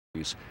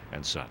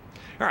and sun.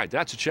 All right,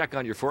 that's a check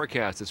on your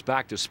forecast. It's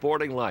back to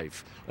sporting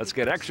life. Let's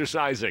get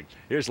exercising.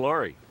 Here's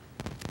Lori.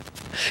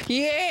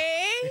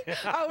 Yay!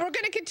 We're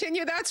going to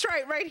continue. That's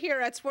right here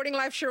at Sporting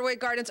Life Sherway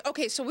Gardens.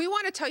 Okay, so we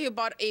want to tell you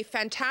about a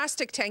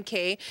fantastic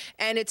 10K,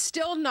 and it's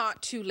still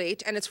not too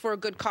late, and it's for a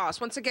good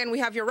cause. Once again, we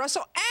have your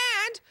Russell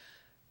and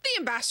the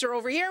ambassador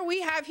over here.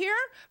 We have here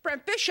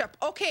Brent Bishop.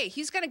 Okay,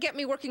 he's going to get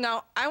me working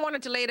out. I want to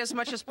delay it as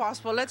much as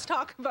possible. Let's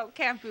talk about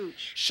Camp Ooch.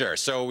 Sure.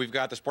 So we've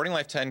got the Sporting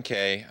Life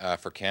 10K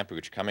for Camp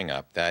Ooch coming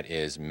up. That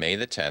is May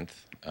the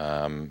 10th.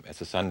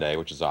 It's a Sunday,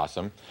 which is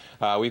awesome.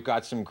 We've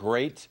got some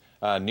great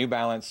New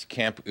Balance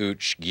Camp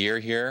Ooch gear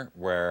here,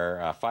 where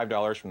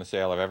 $5 from the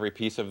sale of every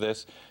piece of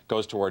this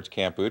goes towards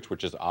Camp Ooch,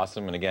 which is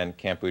awesome. And again,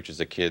 Camp Ooch is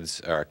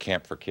a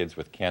camp for kids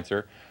with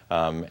cancer,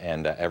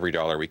 and every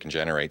dollar we can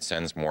generate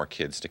sends more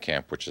kids to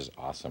camp, which is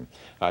awesome.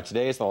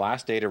 Today is the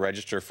last day to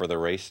register for the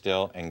race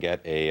still and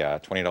get a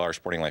 $20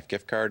 Sporting Life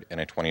gift card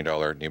and a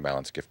 $20 New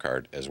Balance gift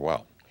card as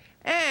well.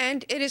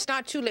 And it is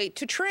not too late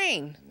to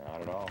train.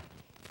 Not at all.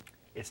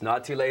 It's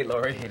not too late,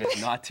 Lori. It is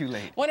not too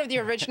late. One of the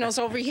originals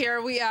over here.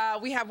 We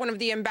have one of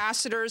the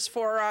ambassadors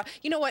for,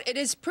 you know what, it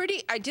is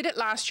pretty, I did it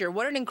last year.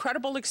 What an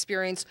incredible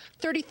experience.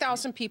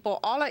 30,000 people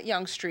all at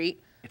Yonge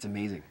Street. It's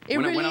amazing. It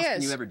really when else is.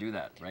 can you ever do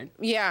that, right?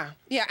 Yeah,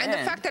 yeah, and the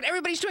fact that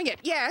everybody's doing it,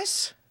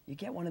 yes. You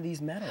get one of these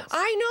medals.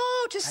 I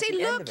know, to say,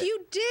 look,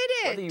 you did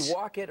it. Whether you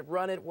walk it,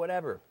 run it,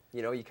 whatever.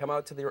 You know, you come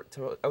out to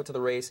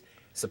the race,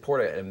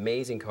 support an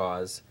amazing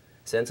cause,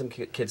 send some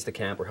kids to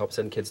camp or help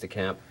send kids to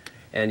camp.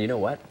 And you know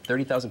what?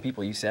 30,000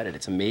 people, you said it.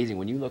 It's amazing.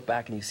 When you look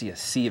back and you see a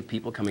sea of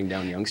people coming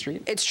down Yonge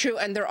Street. It's true,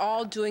 and they're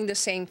all doing the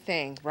same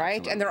thing, right?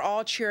 Absolutely. And they're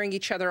all cheering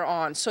each other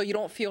on, so you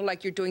don't feel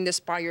like you're doing this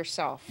by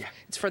yourself. Yeah.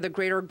 It's for the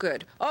greater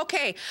good.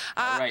 Okay,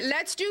 right.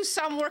 Let's do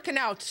some working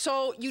out.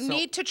 So you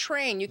need to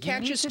train. You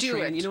can't just do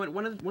it. You know what?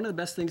 One of the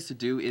best things to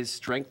do is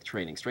strength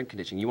training, strength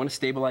conditioning. You want to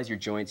stabilize your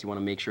joints. You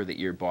want to make sure that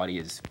your body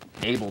is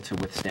able to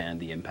withstand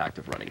the impact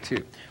of running,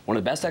 too. One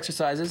of the best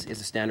exercises is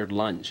a standard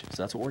lunge.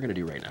 So that's what we're going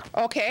to do right now.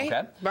 Okay.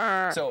 Okay?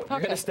 So you're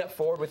going to step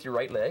forward with your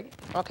right leg.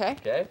 Okay.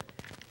 Okay.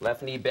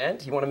 Left knee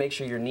bent. You want to make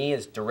sure your knee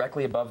is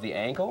directly above the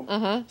ankle.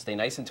 Stay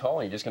nice and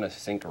tall, and you're just going to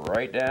sink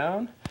right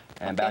down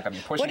and back up.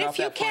 You're pushing off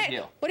that front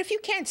heel. What if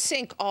you can't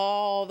sink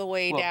all the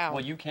way down?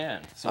 Well, you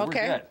can. So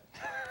okay.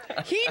 we're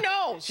good. He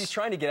knows. She's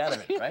trying to get out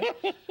of it, right?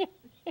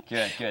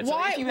 Good, good.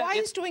 Why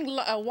is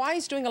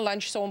doing a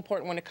lunge so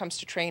important when it comes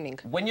to training?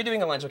 When you're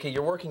doing a lunge, okay,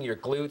 you're working your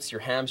glutes, your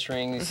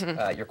hamstrings,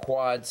 your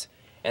quads.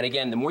 And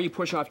again, the more you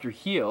push off your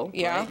heel,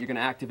 right, you're going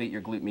to activate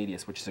your glute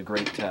medius, which is a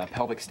great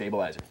pelvic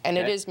stabilizer. And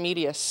it is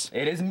medius.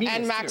 It is medius,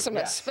 and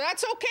maximus. Yes. But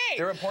that's okay.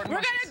 They're important.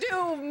 We're going to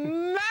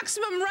do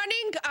maximum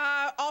running.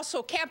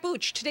 Also, Camp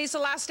Ooch. Today's the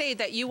last day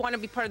that you want to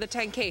be part of the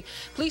 10K.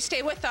 Please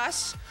stay with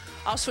us.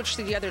 I'll switch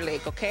to the other leg,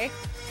 okay?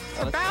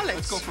 For balance.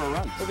 Let's go for a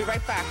run. We'll be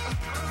right back.